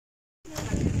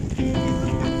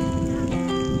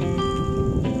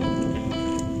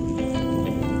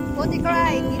Puti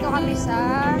Cry, dito kami sa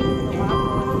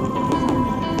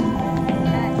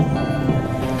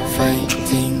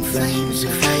fighting flames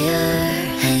of fire,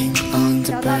 hang on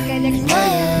to burning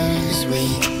wires.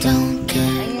 We don't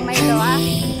care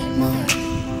anymore.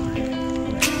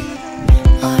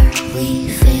 Are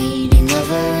we fading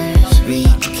lovers? We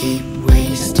keep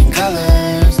wasting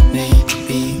colors.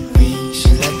 Maybe we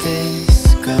should let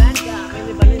this go.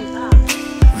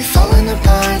 We've fallen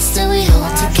apart, still we hold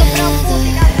together.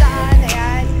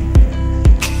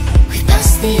 We've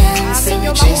passed the end, still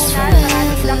we chase forever.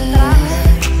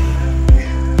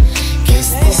 Guess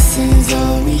this is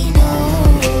all we know.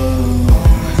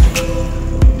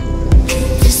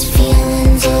 This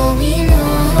feeling's all we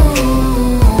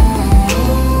know.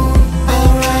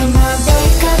 I'll ride my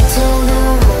bike up to the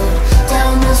road,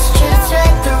 down the streets,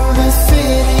 right through the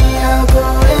city. I'll go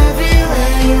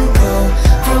everywhere you go,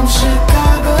 from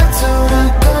Chicago to the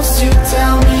coast. You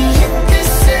tell me hit this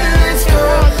and let's go.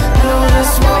 Blow the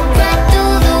smoke right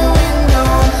through the window,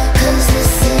 'cause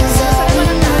this is all we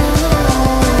know.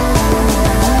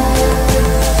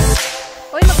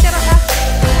 Uy, magtira ka.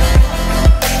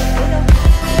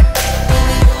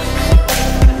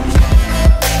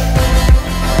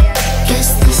 Guess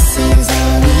this is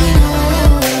all we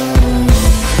know.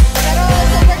 Pero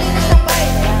super linis ng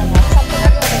bike. Ayan, sakto na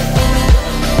yun.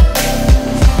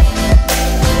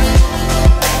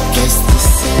 Guess this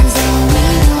is all we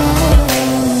know.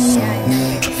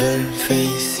 Never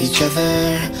face each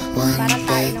other, one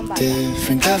bed,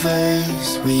 different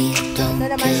covers. We don't Ito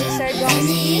naman si Sir care Gongski.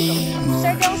 anymore.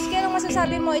 Sir Gongski, anong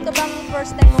masasabi mo? Ito bang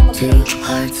first time mo Two mag-race?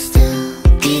 hearts still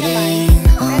beating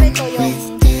on with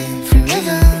different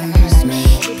rhythms.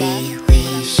 Maybe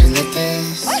we should let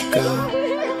this go.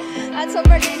 At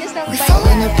super linis ng We've bike.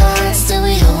 fallen Ayan. apart, still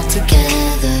we hold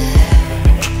together.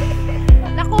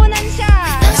 Nakunan siya.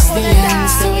 Past the Nakunan siya. end,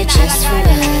 still we Ang chase inaalagaan na ng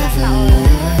ilang taon. forever.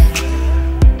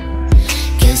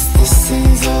 Guess this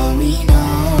is all we know.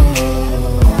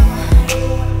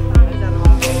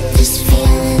 This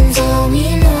feeling's all we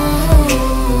know.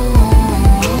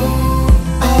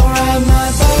 I'll ride my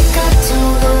bike up to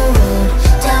the road,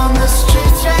 down the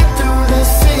streets, right through the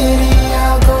city.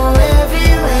 I'll go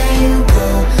everywhere you go,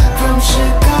 from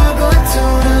Chicago to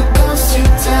the coast. You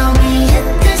tell me hit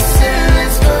this and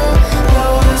let's go.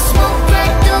 Blow the smoke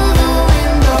right through the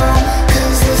window,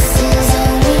 'cause this is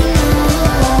all we know.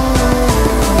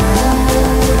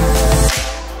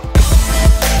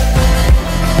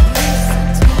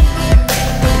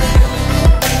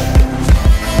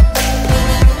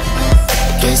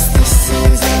 Guess this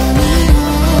is all we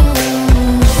know.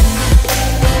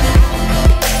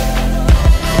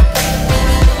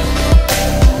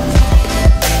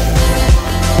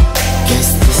 Guess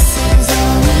this is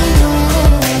all we know.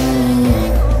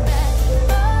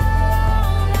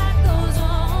 Life goes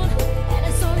on, and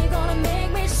it's only gonna make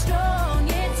me strong.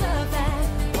 It's a fact.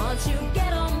 Once you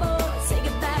get on board, say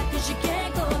goodbye, 'cause you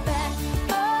can't go back.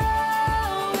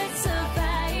 Oh, it's a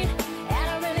fight, and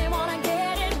I really wanna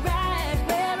get it right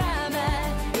where I'm at.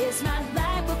 It's my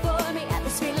life before me, at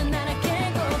this feeling that I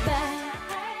can't go back.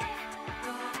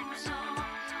 Goes on,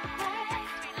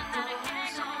 feeling that I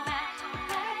can't go back.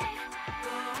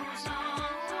 Goes on.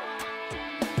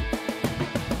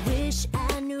 Wish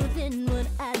I knew then what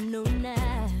I know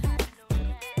now.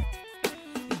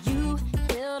 You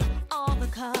held all the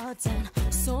cards and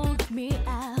sold me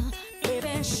out.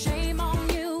 Baby, shame on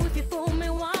you if you fool me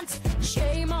once.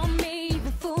 Shame on me if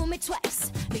you fool me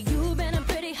twice. You've been a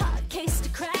pretty hard case to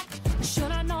crack.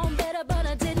 Should I known better, but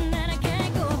I didn't, and I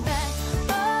can't go back.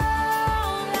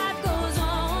 Oh, life goes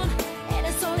on, and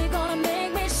it's only gonna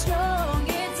make me strong.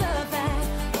 It's a fact.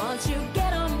 Once you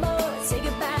get on board, say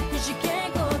goodbye, 'cause you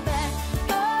can't go back.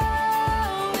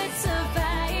 Oh, it's a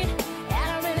fight, and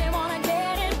I really wanna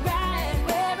get it right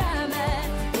where I'm at.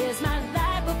 Here's my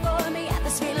life before me, at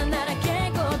this feeling that I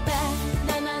can't go back.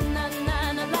 Na na na na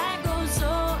na, life goes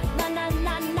on. Na na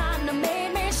na na na,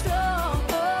 made me strong.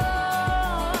 Oh,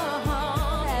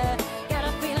 yeah. Got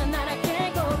a feeling that I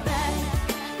can't go back.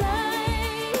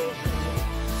 Life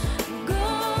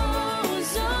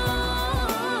goes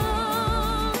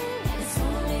on, and it's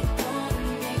only gonna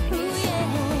make me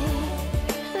strong.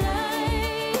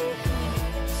 Life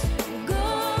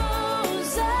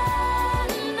goes on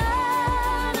and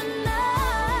on and on.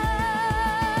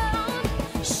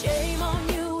 Shame on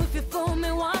you if you fool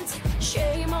me once.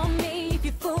 Shame on me if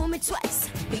you fool me twice.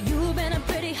 You've been a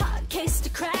pretty hard case to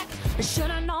crack. I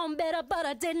should have known better, but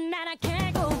I didn't, and I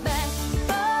can't go back.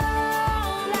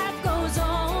 Oh, life goes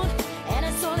on, and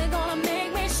it's only gonna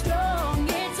make me strong.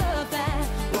 It's a fact.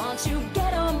 Once won't you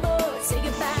get on board? Say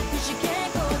goodbye, 'cause you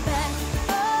can't go back.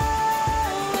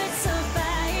 Oh, it's a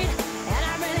fight, and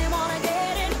I really wanna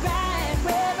get it right.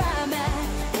 Where I'm at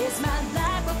is my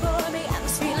life before me. I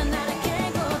was feeling that I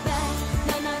can't go back.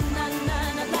 Na na na na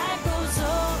na, life goes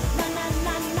on. Na na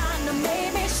na na na,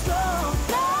 made me strong.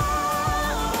 No,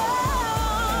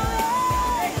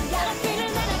 got a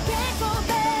feeling that I can't go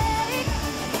back.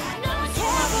 No, I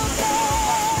can't go back.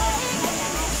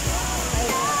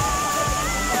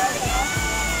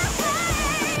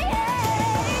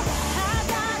 I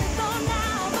got it go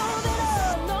now, moving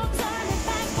on. No turning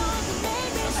back, won't you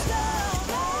make me strong?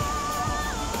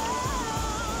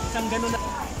 Isang ganun na.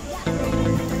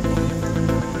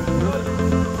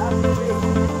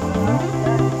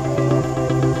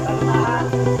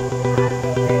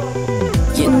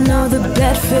 You know the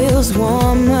bed feels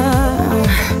warmer,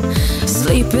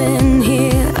 sleeping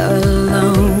here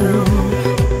alone.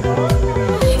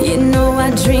 You know I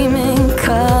dream in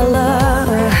color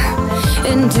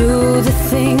and do the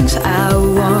things I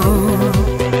want.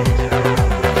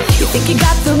 You think you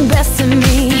got the best of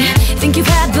me, think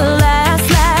you've had the last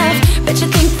laugh. Bet you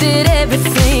think that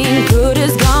everything good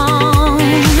is gone.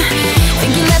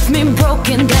 Think you left me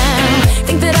broken down,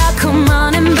 think that I'll come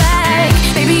running back.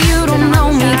 Baby, you don't know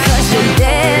me 'cause you're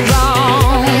dead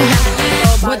wrong.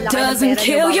 What doesn't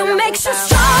kill you makes you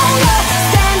stronger.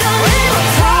 Stand a little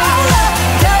taller.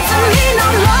 Doesn't mean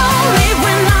I'm lonely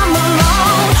when I'm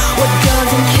alone. What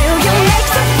doesn't kill you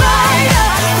makes a fighter.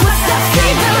 What's that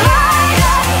even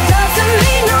lighter? Doesn't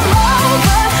mean I'm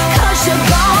over 'cause you're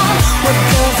gone. What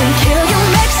doesn't kill you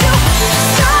makes you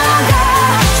stronger,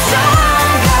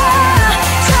 stronger.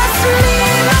 Just me,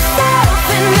 myself,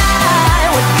 and I.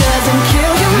 What doesn't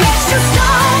kill you makes you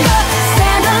stronger.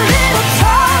 Stand a little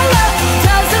taller.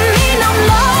 Doesn't mean I'm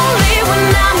lonely when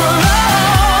I'm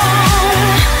alone.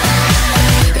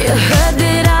 You heard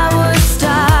that I was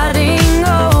starting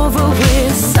over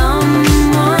with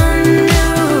someone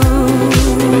new.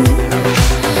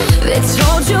 They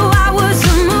told you I was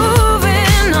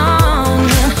moving on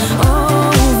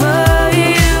over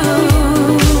you.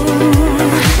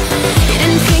 You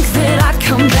didn't think that I'd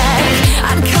come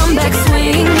back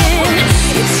swinging.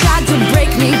 You tried to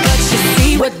break me, but you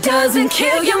see what doesn't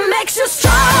kill you makes you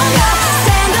stronger.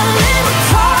 Stand a little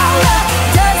taller.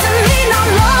 Doesn't mean I'm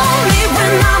lonely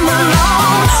when I'm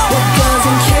alone. What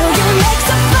doesn't kill you makes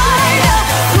a fighter.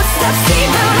 Footsteps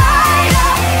even lighter.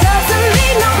 Doesn't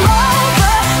mean I'm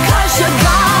over 'cause you're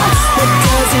gone. What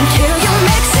doesn't kill you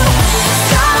makes you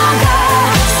stronger,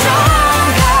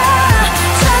 stronger.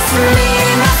 Just me,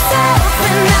 myself,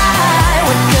 and I.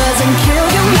 What doesn't kill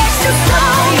you makes you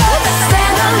stronger.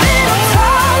 Stand a little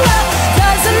taller.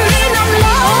 Doesn't mean I'm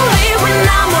lonely when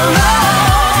I'm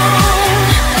alone.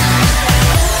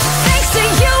 Thanks to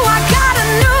you, I got a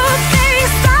new thing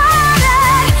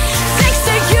started. Thanks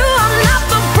to you, I'm not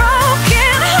the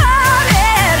broken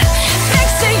hearted.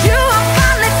 Thanks to you, I'm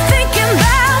finally thinking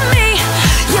about me.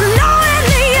 You know, in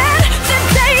the end, the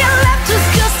day you left was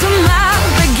just my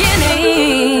beginning.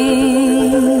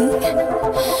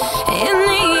 In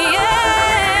the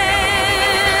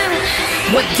end,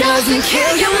 what doesn't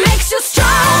kill you